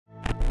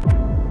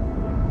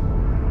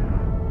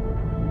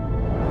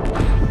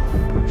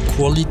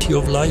quality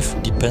of life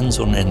depends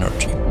on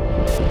energy.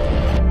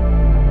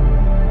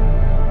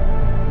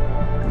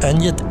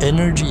 And yet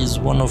energy is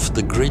one of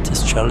the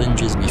greatest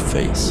challenges we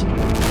face.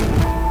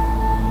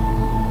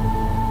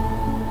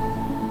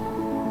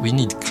 We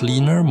need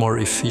cleaner, more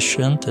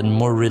efficient, and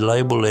more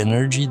reliable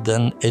energy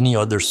than any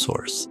other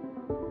source.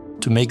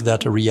 To make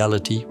that a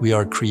reality, we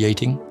are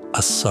creating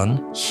a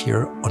sun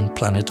here on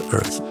planet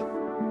Earth.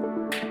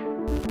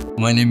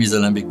 My name is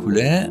Alain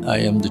Bécoulet. I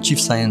am the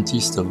chief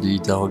scientist of the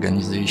ITER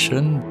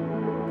organization.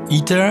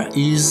 ITER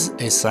is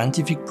a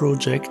scientific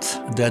project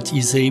that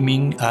is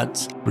aiming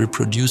at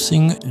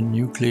reproducing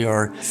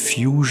nuclear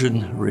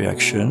fusion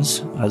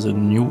reactions as a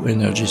new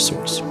energy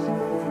source.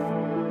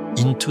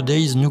 In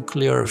today's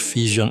nuclear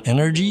fission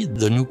energy,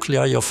 the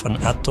nuclei of an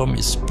atom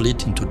is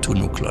split into two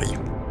nuclei.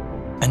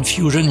 And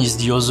fusion is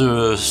the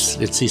other,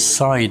 let's say,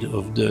 side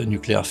of the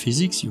nuclear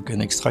physics. You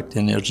can extract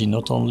energy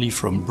not only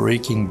from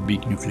breaking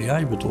big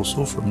nuclei, but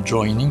also from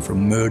joining,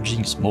 from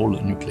merging small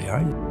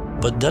nuclei.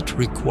 But that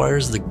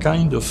requires the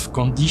kind of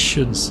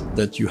conditions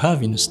that you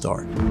have in a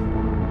star.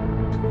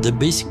 The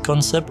basic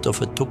concept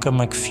of a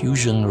tokamak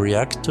fusion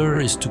reactor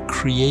is to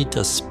create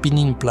a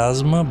spinning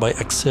plasma by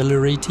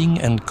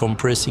accelerating and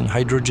compressing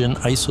hydrogen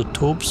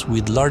isotopes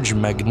with large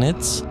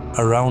magnets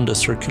around a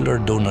circular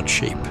donut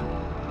shape.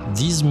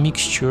 This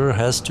mixture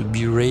has to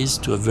be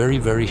raised to a very,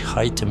 very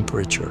high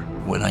temperature.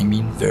 When I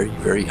mean very,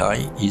 very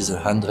high, is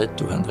 100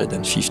 to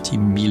 150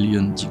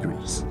 million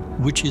degrees,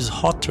 which is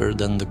hotter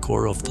than the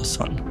core of the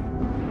sun.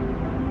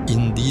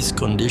 In these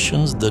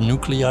conditions, the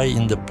nuclei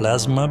in the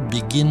plasma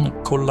begin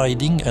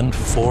colliding and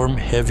form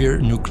heavier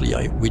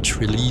nuclei, which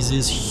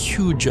releases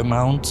huge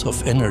amounts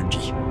of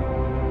energy.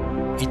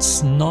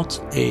 It's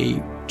not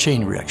a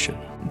chain reaction.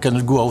 It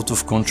cannot go out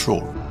of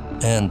control.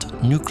 And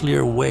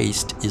nuclear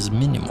waste is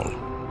minimal.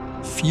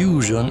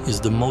 Fusion is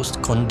the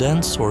most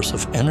condensed source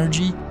of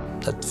energy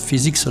that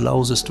physics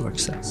allows us to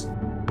access.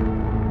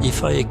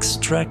 If I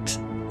extract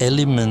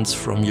elements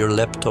from your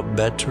laptop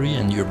battery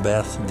and your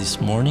bath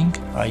this morning,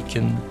 I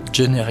can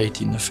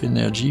generate enough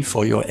energy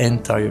for your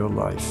entire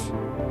life.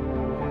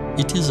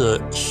 It is a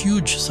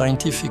huge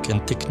scientific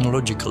and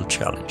technological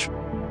challenge.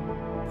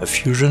 A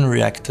fusion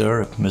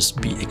reactor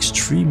must be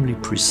extremely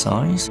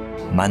precise.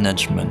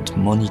 Management,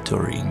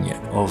 monitoring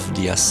of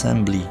the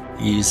assembly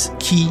is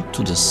key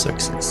to the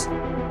success.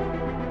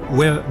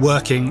 We're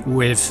working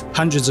with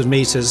hundreds of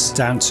meters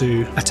down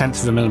to a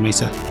tenth of a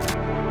millimeter.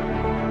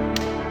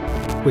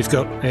 We've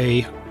got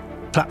a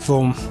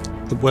platform,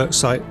 the work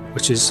site,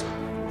 which is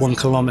 1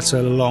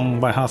 kilometer long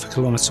by half a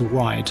kilometer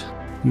wide.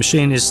 The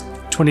machine is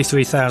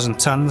 23,000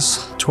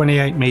 tons,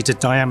 28 meter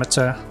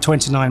diameter,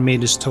 29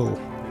 meters tall.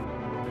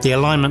 The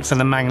alignment for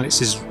the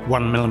magnets is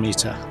 1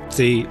 millimeter.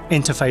 The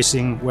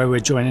interfacing where we're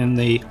joining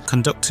the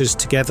conductors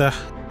together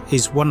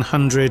is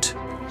 100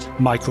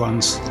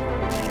 microns.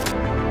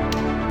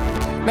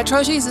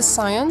 Metrology is a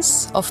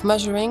science of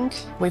measuring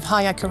with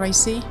high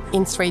accuracy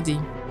in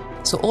 3D.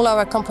 So all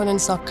our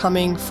components are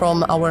coming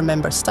from our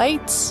member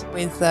states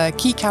with a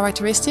key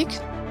characteristic.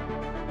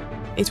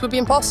 It would be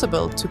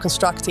impossible to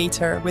construct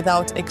ITER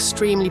without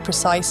extremely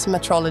precise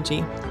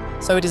metrology.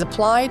 So it is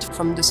applied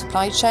from the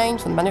supply chain,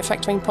 from the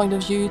manufacturing point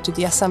of view, to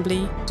the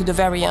assembly, to the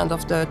very end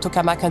of the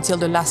tokamak until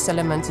the last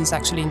element is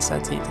actually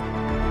inserted.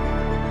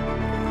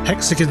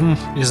 Hexagon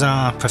is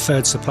our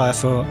preferred supplier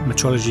for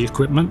metrology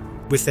equipment.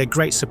 With their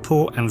great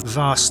support and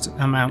vast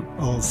amount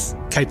of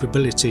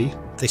capability,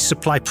 they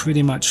supply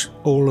pretty much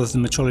all of the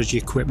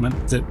metrology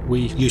equipment that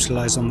we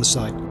utilize on the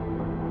site.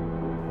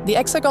 The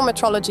Hexagon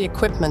metrology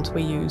equipment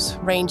we use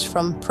range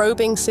from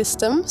probing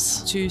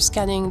systems to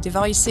scanning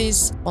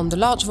devices on the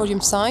large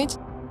volume side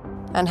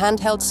and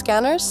handheld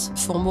scanners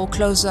for more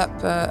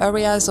close-up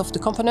areas of the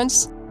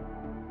components.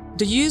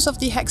 The use of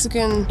the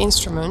Hexagon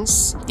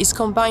instruments is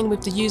combined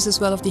with the use as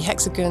well of the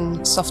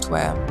Hexagon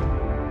software.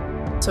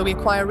 So we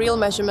acquire real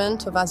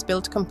measurement of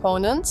as-built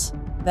components,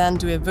 then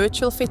do a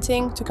virtual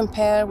fitting to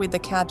compare with the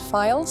CAD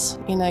files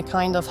in a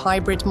kind of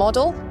hybrid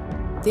model.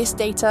 This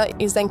data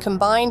is then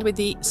combined with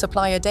the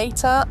supplier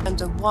data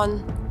under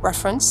one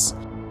reference.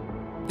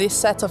 This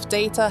set of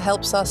data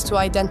helps us to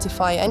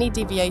identify any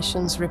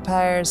deviations,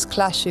 repairs,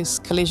 clashes,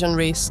 collision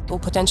risk, or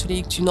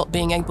potentially to not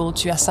being able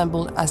to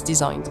assemble as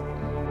designed.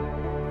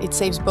 It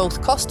saves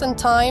both cost and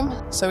time,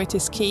 so it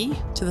is key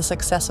to the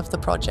success of the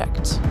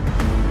project.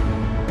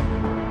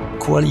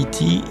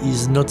 Quality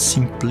is not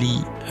simply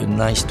a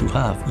nice to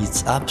have,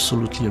 it's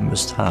absolutely a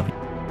must have.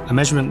 A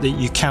measurement that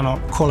you cannot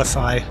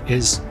qualify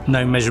is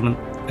no measurement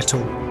at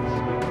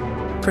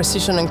all.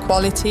 Precision and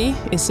quality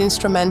is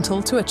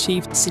instrumental to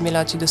achieve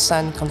similar to the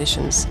sun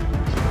conditions.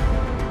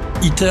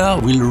 ITER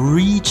will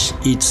reach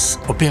its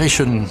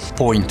operation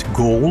point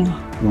goal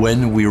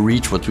when we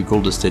reach what we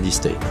call the steady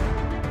state.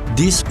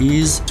 This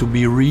is to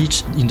be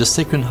reached in the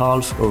second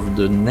half of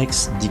the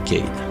next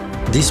decade.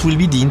 This will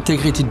be the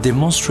integrated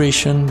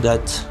demonstration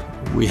that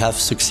we have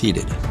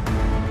succeeded.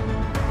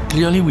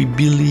 Clearly, we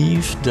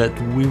believe that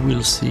we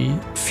will see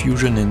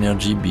fusion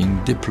energy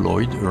being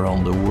deployed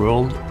around the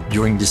world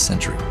during this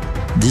century.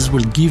 This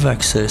will give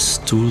access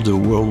to the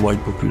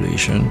worldwide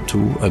population to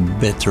a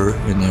better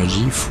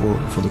energy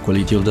for the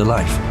quality of their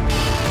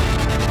life.